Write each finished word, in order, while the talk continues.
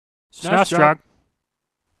SNESdrunk.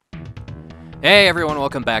 Hey everyone,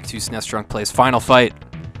 welcome back to SNESdrunk Plays Final Fight.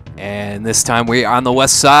 And this time we're on the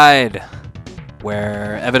west side,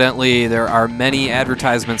 where evidently there are many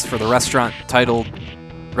advertisements for the restaurant titled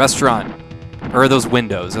Restaurant. Or are those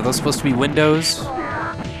windows? Are those supposed to be windows?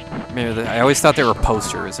 I always thought they were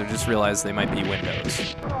posters. I just realized they might be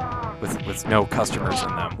windows with no customers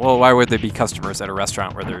in them. Well, why would there be customers at a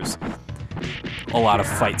restaurant where there's a lot of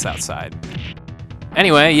fights outside?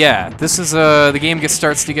 Anyway, yeah, this is the game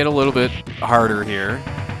starts to get a little bit harder here.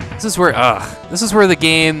 This is where the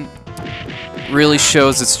game really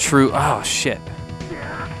shows its true. Oh shit!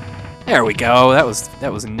 There we go. That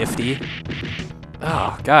was nifty.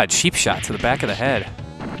 Oh god, cheap shot to the back of the head.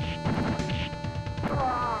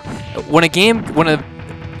 When a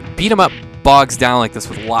beat 'em up bogs down like this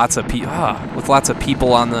with lots of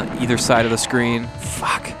people on either side of the screen,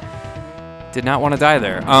 fuck. Did not want to die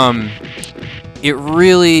there.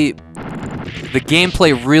 The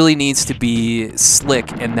gameplay really needs to be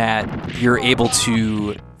slick in that you're able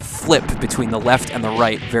to flip between the left and the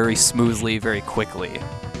right very smoothly, very quickly.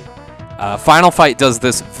 Final Fight does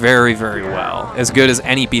this very, very well. As good as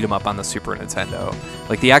any beat 'em up on the Super Nintendo.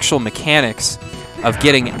 Like, the actual mechanics of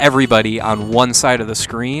getting everybody on one side of the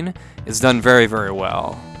screen is done very, very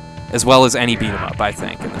well. As well as any beat 'em up, I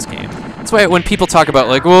think, in this game. That's why when people talk about,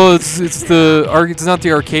 like, well, it's not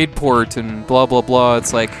the arcade port and blah blah blah,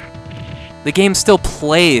 it's like the game still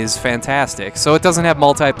plays fantastic. So it doesn't have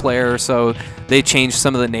multiplayer, so they changed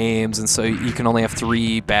some of the names, and so you can only have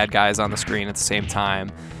 3 bad guys on the screen at the same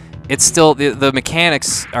time. It's still the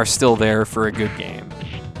mechanics are still there for a good game.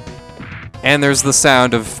 And there's the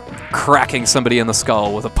sound of cracking somebody in the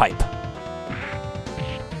skull with a pipe.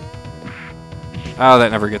 Oh,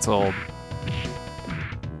 that never gets old.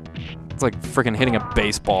 It's like freaking hitting a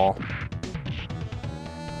baseball.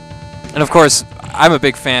 And of course, I'm a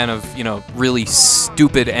big fan of, you know, really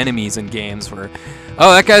stupid enemies in games where,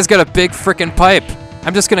 oh, that guy's got a big freaking pipe.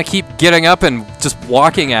 I'm just gonna keep getting up and just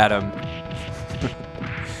walking at him.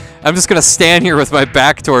 I'm just gonna stand here with my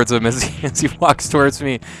back towards him as he walks towards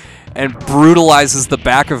me and brutalizes the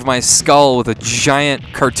back of my skull with a giant,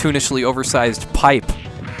 cartoonishly oversized pipe.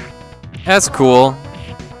 That's cool.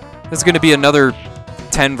 There's going to be another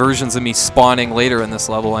 10 versions of me spawning later in this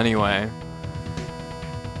level anyway.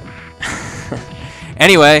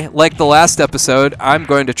 Anyway, like the last episode, I'm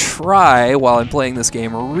going to try, while I'm playing this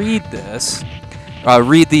game, read this.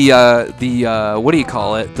 Read the what do you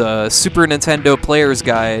call it? The Super Nintendo Player's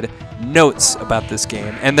Guide notes about this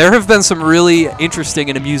game. And there have been some really interesting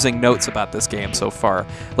and amusing notes about this game so far.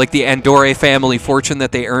 Like the Andorre family fortune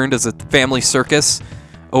that they earned as a family circus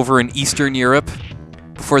over in Eastern Europe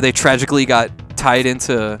before they tragically got tied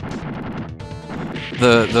into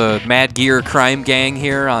the Mad Gear crime gang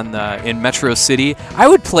here in Metro City. I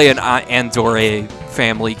would play an Andorre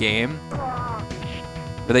family game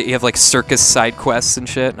where you have like circus side quests and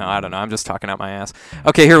shit. No, I don't know. I'm just talking out my ass.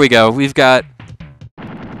 Okay, here we go. We've got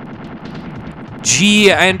G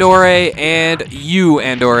Andorre and U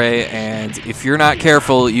Andorre, and if you're not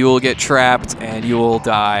careful, you will get trapped and you will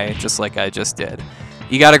die just like I just did.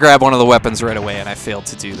 You gotta grab one of the weapons right away, and I failed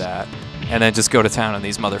to do that. And then just go to town on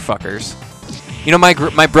these motherfuckers. You know,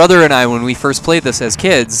 my brother and I, when we first played this as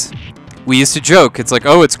kids, we used to joke. It's like,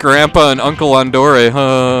 oh, it's Grandpa and Uncle Andorre,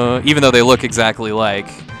 huh? Even though they look exactly like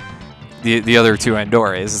the other 2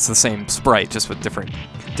 Andorres. It's the same sprite, just with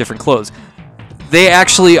different clothes. They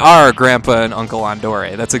actually are Grandpa and Uncle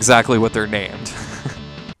Andorre. That's exactly what they're named.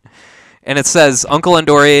 And it says, Uncle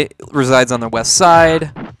Andorre resides on the west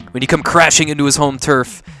side. When you come crashing into his home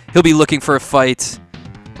turf, he'll be looking for a fight.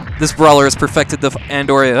 This brawler has perfected the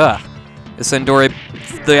Andorre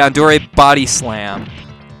body slam.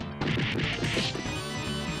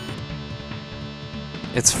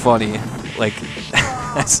 It's funny. Like,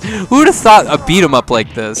 who would have thought a beat 'em up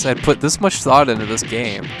like this had put this much thought into this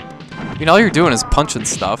game? I mean, all you're doing is punching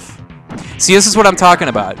stuff. See, this is what I'm talking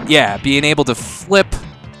about. Yeah, being able to flip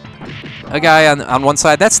a guy on one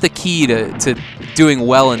side. That's the key to doing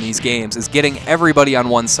well in these games, is getting everybody on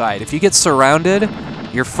one side. If you get surrounded,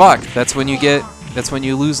 you're fucked. That's when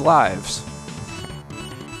you lose lives.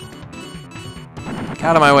 Get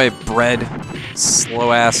out of my way, bread.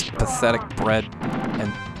 Slow-ass, pathetic bread.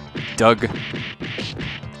 And Doug.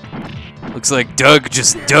 Looks like Doug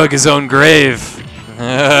just dug his own grave.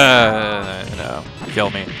 No, kill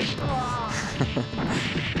me.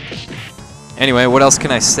 Anyway, what else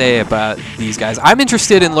can I say about these guys? I'm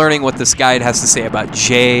interested in learning what this guide has to say about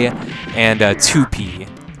J and 2P.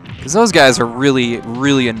 Because those guys are really,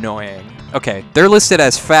 really annoying. Okay, they're listed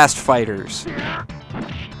as fast fighters.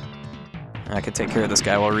 I can take care of this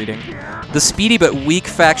guy while reading. The speedy but weak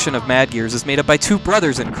faction of Mad Gears is made up by two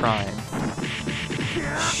brothers in crime.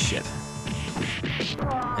 Shit.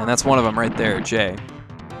 And that's one of them right there, Jay.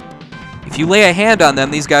 If you lay a hand on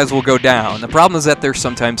them, these guys will go down. The problem is that they're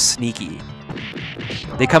sometimes sneaky.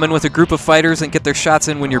 They come in with a group of fighters and get their shots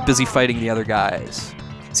in when you're busy fighting the other guys.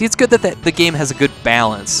 See, it's good that the game has a good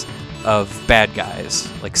balance of bad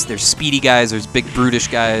guys. Like, there's speedy guys, there's big brutish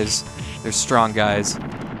guys, there's strong guys.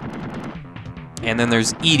 And then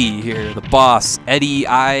there's Edie here, the boss. Eddie,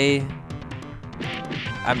 I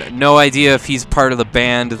have no idea if he's part of the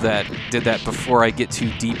band that did that Before I Get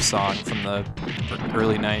Too Deep song from the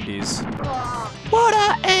early 90s. What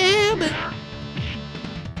I am!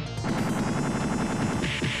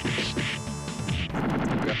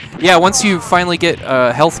 Yeah, once you finally get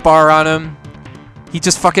a health bar on him, he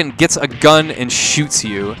just fucking gets a gun and shoots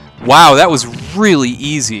you. Wow, that was really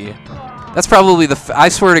easy. That's probably I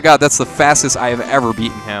swear to God, that's the fastest I have ever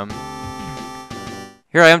beaten him.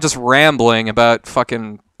 Here I am just rambling about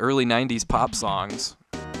fucking early 90s pop songs.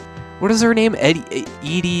 What is her name?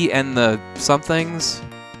 Edie and the somethings?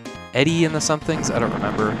 Eddie and the somethings? I don't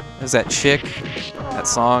remember. Is that chick? That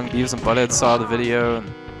song? Beavis and Butthead saw the video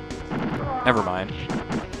and... Never mind.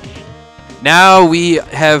 Now we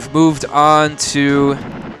have moved on to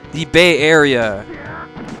the Bay Area.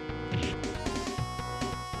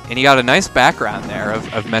 And you got a nice background there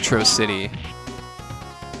of Metro City.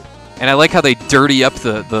 And I like how they dirty up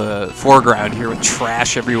the foreground here with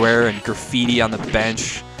trash everywhere and graffiti on the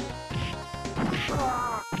bench.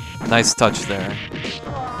 Nice touch there.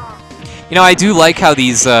 You know, I do like how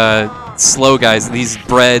these slow guys, these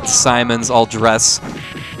Bread, Simons, all dress.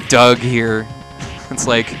 Doug here. It's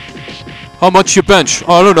like, how much you bench?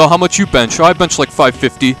 Oh, I don't know, how much you bench? Oh, I bench like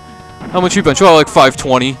 550. How much you bench? Oh, like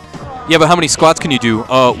 520. Yeah, but how many squats can you do?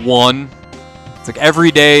 1. It's like every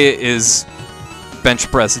day is bench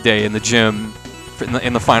press day in the gym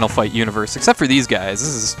in the Final Fight universe, except for these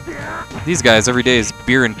guys. These guys every day is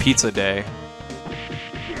beer and pizza day.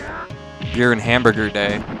 Beer and hamburger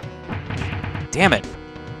day. Damn it.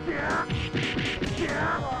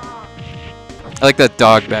 I like that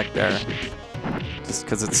dog back there. Just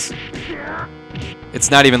because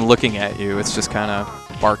it's not even looking at you, it's just kind of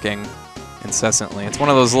barking incessantly. It's one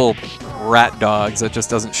of those little rat dogs that just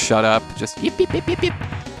doesn't shut up. Just yip yip yip yip yip.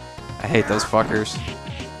 I hate those fuckers.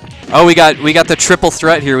 Oh, we got the triple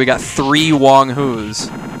threat here. We got 3 Wong Hoos.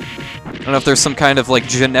 I don't know if there's some kind of like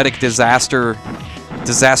genetic disastrous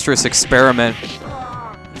experiment.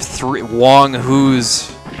 3 Wong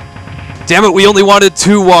Hoos. Damn it, we only wanted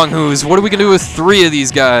 2 Wong Hoos. What are we gonna do with 3 of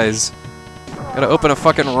these guys? Gotta open a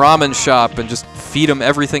fucking ramen shop and just feed them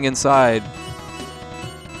everything inside.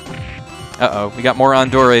 Uh-oh, we got more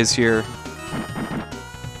Andores here.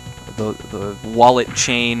 The wallet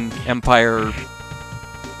chain empire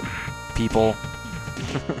people.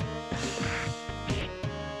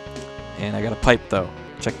 And I got a pipe, though.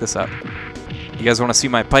 Check this out. You guys want to see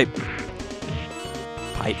my pipe?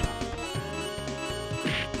 Pipe.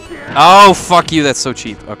 Oh, fuck you, that's so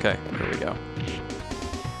cheap. Okay, here we go.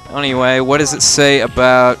 Anyway, what does it say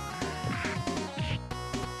about...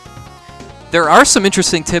 There are some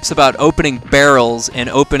interesting tips about opening barrels and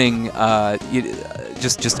opening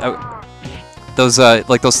those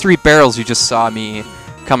like those 3 barrels you just saw me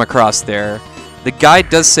come across there. The guide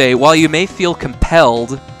does say, while you may feel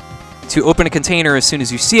compelled to open a container as soon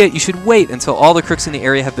as you see it, you should wait until all the crooks in the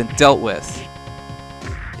area have been dealt with.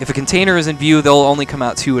 If a container is in view, they'll only come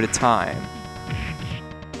out 2 at a time.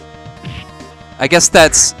 I guess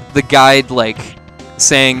that's the guide, like,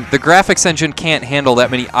 saying the graphics engine can't handle that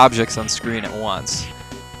many objects on screen at once.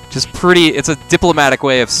 Just pretty, it's a diplomatic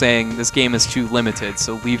way of saying this game is too limited,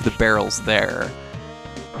 so leave the barrels there.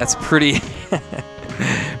 That's pretty,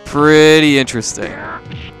 pretty interesting.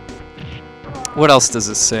 What else does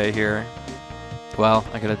it say here? Well,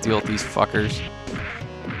 I gotta deal with these fuckers.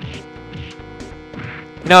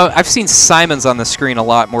 You know, I've seen Simons on the screen a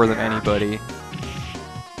lot more than anybody.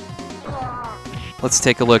 Let's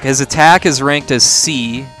take a look. His attack is ranked as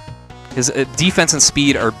C. His defense and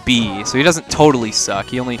speed are B, so he doesn't totally suck.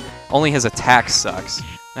 He only his attack sucks. And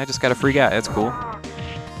I just got a free guy. That's cool.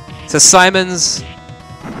 It says Simons.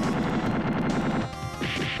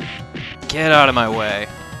 Get out of my way.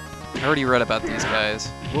 I already read about these guys.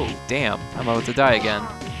 Whoa, damn. I'm about to die again.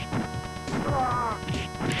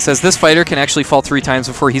 It says this fighter can actually fall 3 times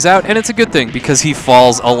before he's out, and it's a good thing because he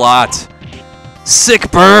falls a lot. Sick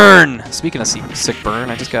burn! Speaking of sick burn,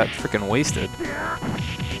 I just got freaking wasted.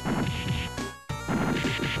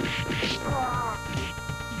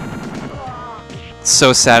 It's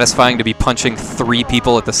so satisfying to be punching 3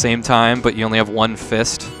 people at the same time, but you only have 1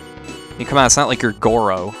 fist. mean, come on, it's not like you're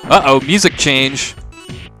Goro. Uh-oh, music change.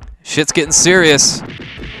 Shit's getting serious.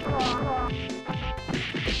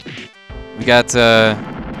 We got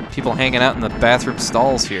people hanging out in the bathroom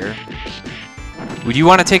stalls here. Would you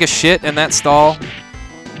want to take a shit in that stall?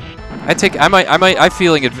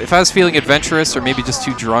 If I was feeling adventurous or maybe just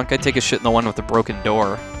too drunk, I'd take a shit in the one with the broken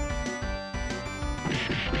door.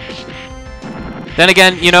 Then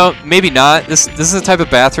again, you know, maybe not. This is the type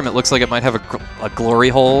of bathroom it looks like it might have a glory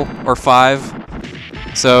hole or 5.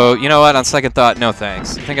 So, you know what? On second thought, no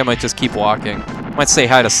thanks. I think I might just keep walking. Might say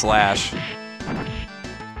hi to Slash.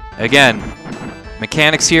 Again,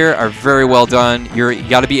 mechanics here are very well done. You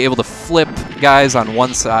got to be able to flip guys on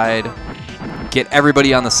one side, get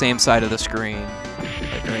everybody on the same side of the screen.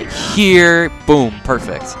 Like right here, boom,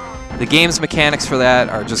 perfect. The game's mechanics for that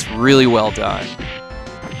are just really well done.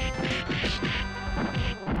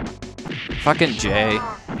 Fucking J.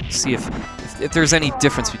 See if there's any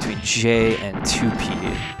difference between J and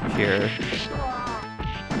 2P here.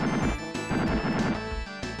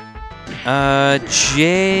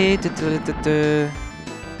 J.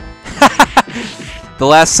 The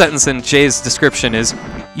last sentence in Jay's description is,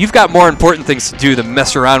 "You've got more important things to do than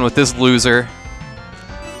mess around with this loser."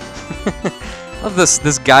 Love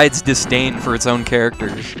this guide's disdain for its own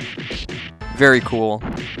characters. Very cool.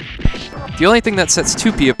 The only thing that sets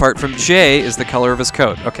 2P apart from J is the color of his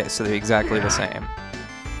coat. Okay, so they're exactly the same.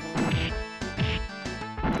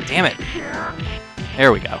 Damn it.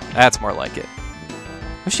 There we go. That's more like it.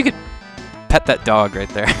 Wish you could pet that dog right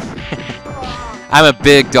there. I'm a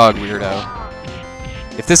big dog weirdo.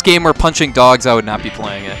 If this game were punching dogs, I would not be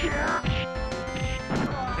playing it. In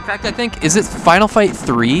fact, I think, is it Final Fight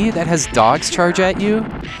 3 that has dogs charge at you?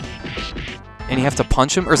 And you have to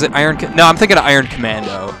punch them? Or is it Iron... No, I'm thinking of Iron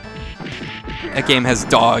Commando. That game has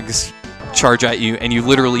dogs charge at you, and you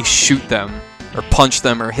literally shoot them, or punch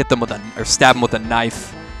them, or hit them with or stab them with a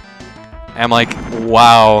knife. And I'm like,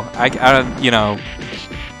 wow, I don't, you know,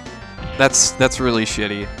 that's really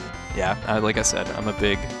shitty. Yeah, like I said, I'm a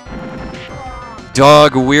big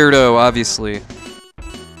dog weirdo, obviously.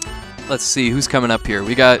 Let's see who's coming up here.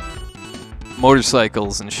 We got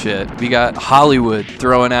motorcycles and shit. We got Hollywood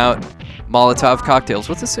throwing out Molotov cocktails.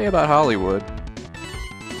 What's it say about Hollywood?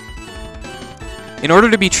 In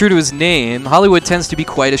order to be true to his name, Hollywood tends to be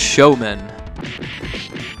quite a showman.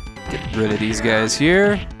 Get rid of these guys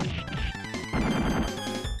here.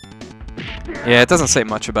 Yeah, it doesn't say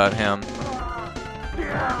much about him.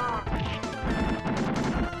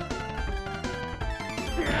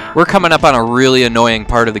 We're coming up on a really annoying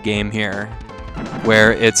part of the game here,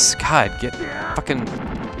 where it's, God, get fucking...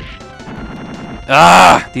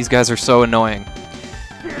 Ah! These guys are so annoying.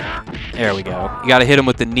 There we go. You gotta hit him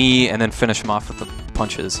with the knee and then finish him off with the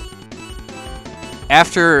punches.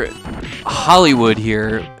 After Hollywood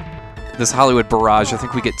here, this Hollywood barrage, I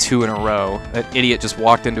think we get 2 in a row. That idiot just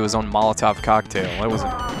walked into his own Molotov cocktail. That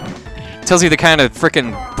wasn't... Tells you the kind of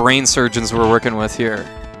frickin' brain surgeons we're working with here.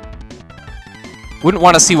 Wouldn't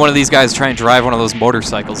want to see one of these guys try and drive one of those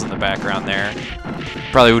motorcycles in the background there.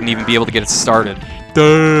 Probably wouldn't even be able to get it started.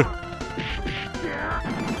 Duh!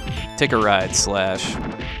 Take a ride, Slash.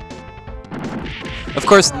 Of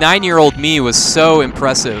course, 9-year-old me was so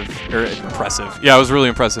impressive. Yeah, it was really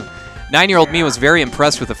impressive. 9-year-old me was very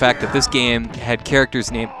impressed with the fact that this game had characters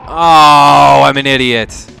named... Oh, I'm an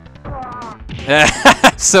idiot.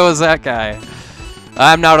 So is that guy.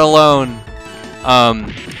 I'm not alone.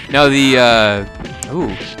 No,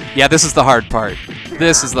 ooh. Yeah, this is the hard part.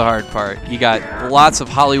 This is the hard part. You got lots of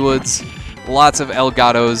Hollywoods, lots of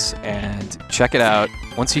Elgatos, and check it out.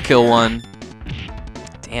 Once you kill one...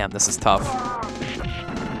 Damn, this is tough.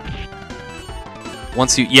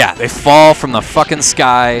 Once you... Yeah, they fall from the fucking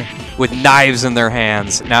sky with knives in their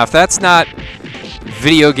hands. Now, if that's not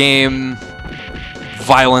video game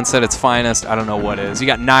violence at its finest, I don't know what is. You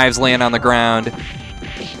got knives laying on the ground.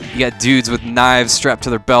 You got dudes with knives strapped to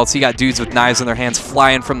their belts. You got dudes with knives in their hands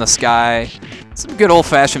flying from the sky. Some good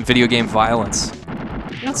old-fashioned video game violence.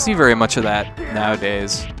 You don't see very much of that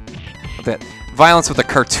nowadays. That violence with a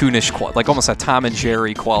cartoonish quality, like almost a Tom and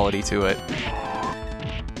Jerry quality to it.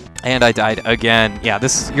 And I died again. Yeah,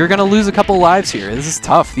 you're gonna lose a couple lives here. This is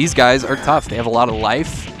tough. These guys are tough. They have a lot of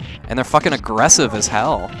life, and they're fucking aggressive as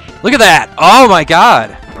hell. Look at that! Oh my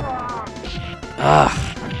god!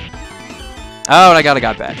 Ugh. Oh, and I got a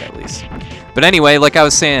god back at least. But anyway, like I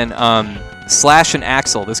was saying, Slash and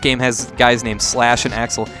Axl. This game has guys named Slash and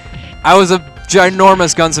Axl. I was a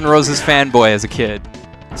ginormous Guns N' Roses fanboy as a kid.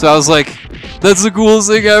 So I was like, that's the coolest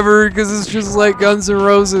thing ever, because it's just like Guns N'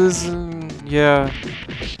 Roses. And yeah.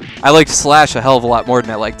 I liked Slash a hell of a lot more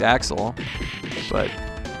than I liked Axl. But,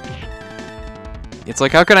 It's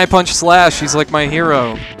like, how can I punch Slash? He's like my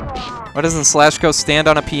hero. Why doesn't Slash go stand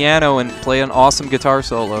on a piano and play an awesome guitar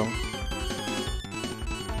solo?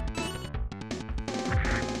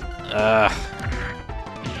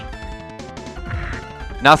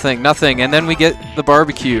 Nothing. And then we get the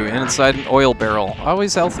barbecue inside an oil barrel.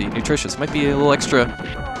 Always healthy, nutritious. Might be a little extra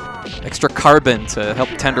carbon to help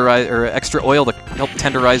tenderize, or extra oil to help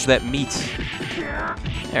tenderize that meat.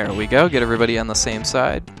 There we go. Get everybody on the same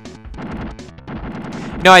side.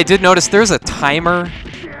 No, I did notice there's a timer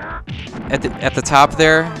at the top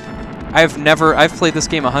there. I've played this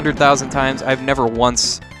game 100,000 times. I've never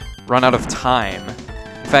once run out of time.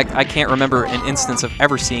 In fact, I can't remember an instance of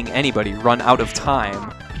ever seeing anybody run out of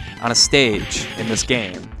time on a stage in this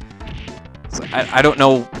game. So I don't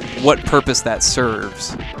know what purpose that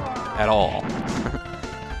serves at all.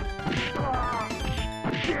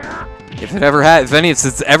 If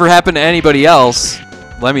it's ever happened to anybody else,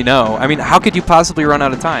 let me know. I mean, how could you possibly run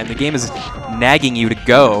out of time? The game is nagging you to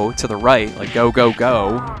go to the right, like go, go,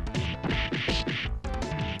 go.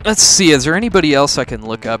 Let's see, is there anybody else I can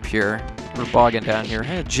look up here? We're bogging down here.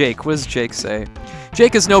 Hey, Jake, what does Jake say?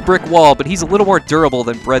 Jake is no brick wall, but he's a little more durable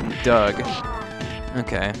than Brett and Doug.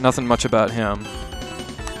 Okay, nothing much about him.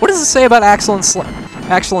 What does it say about Axel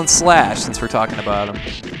and Slash, since we're talking about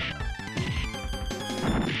him?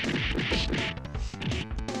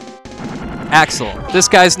 Axel, this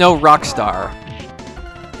guy's no rock star.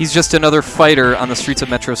 He's just another fighter on the streets of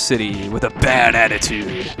Metro City with a bad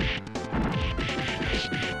attitude.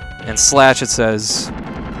 And Slash, it says...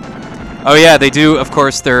 Oh yeah, they do, of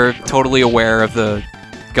course, they're totally aware of the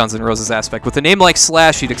Guns N' Roses aspect. With a name like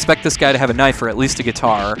Slash, you'd expect this guy to have a knife or at least a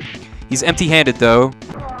guitar. He's empty-handed, though.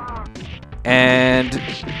 And...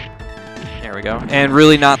 There we go. And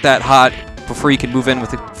really not that hot before he can move in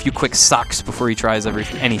with a few quick sucks before he tries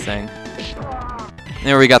anything.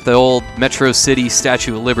 There we got the old Metro City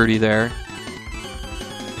Statue of Liberty there.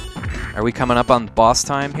 Are we coming up on boss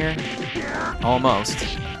time here? Almost.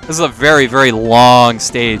 This is a very, very long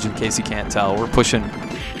stage, in case you can't tell. We're pushing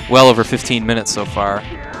well over 15 minutes so far.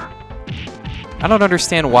 I don't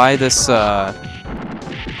understand why this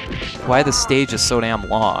stage is so damn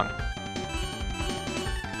long.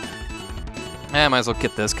 I might as well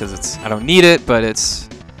get this because I don't need it, but it's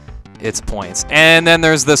points. And then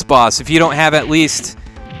there's this boss. If you don't have at least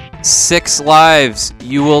 6 lives,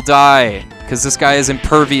 you will die, because this guy is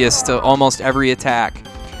impervious to almost every attack.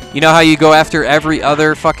 You know how you go after every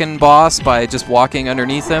other fucking boss by just walking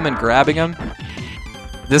underneath him and grabbing him?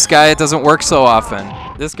 This guy, it doesn't work so often.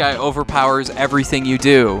 This guy overpowers everything you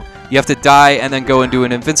do. You have to die and then go into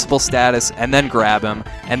an invincible status and then grab him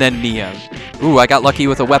and then knee him. Ooh, I got lucky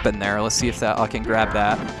with a weapon there. Let's see if I can grab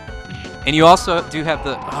that. And you also do have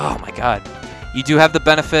the... Oh my god. You do have the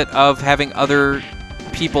benefit of having other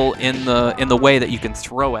people in the way that you can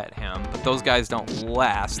throw at him. But those guys don't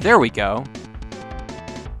last. There we go.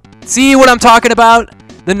 See what I'm talking about?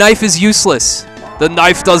 The knife is useless. The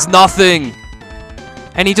knife does nothing.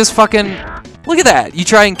 And he just fucking... Look at that. You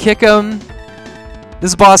try and kick him.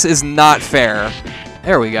 This boss is not fair.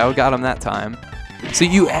 There we go. Got him that time. So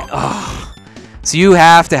you... So you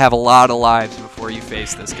have to have a lot of lives before you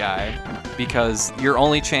face this guy, because your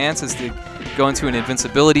only chance is to go into an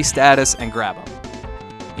invincibility status and grab him.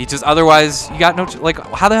 You just... Otherwise, you got no... Like,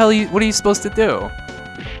 how the hell are you... What are you supposed to do?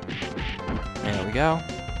 There we go.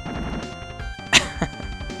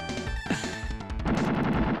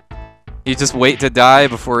 You just wait to die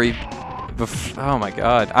before he... Oh my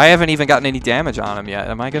god. I haven't even gotten any damage on him yet.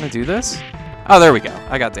 Am I going to do this? Oh, there we go.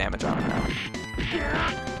 I got damage on him now.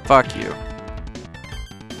 Fuck you.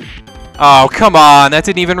 Oh, come on. That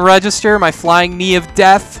didn't even register? My flying knee of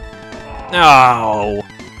death? No.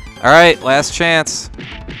 Alright, last chance.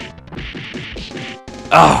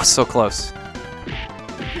 Oh, so close.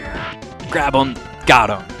 Grab him.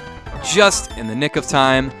 Got him. Just in the nick of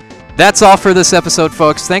time. That's all for this episode,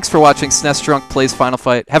 folks. Thanks for watching SNESdrunk Plays Final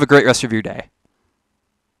Fight. Have a great rest of your day.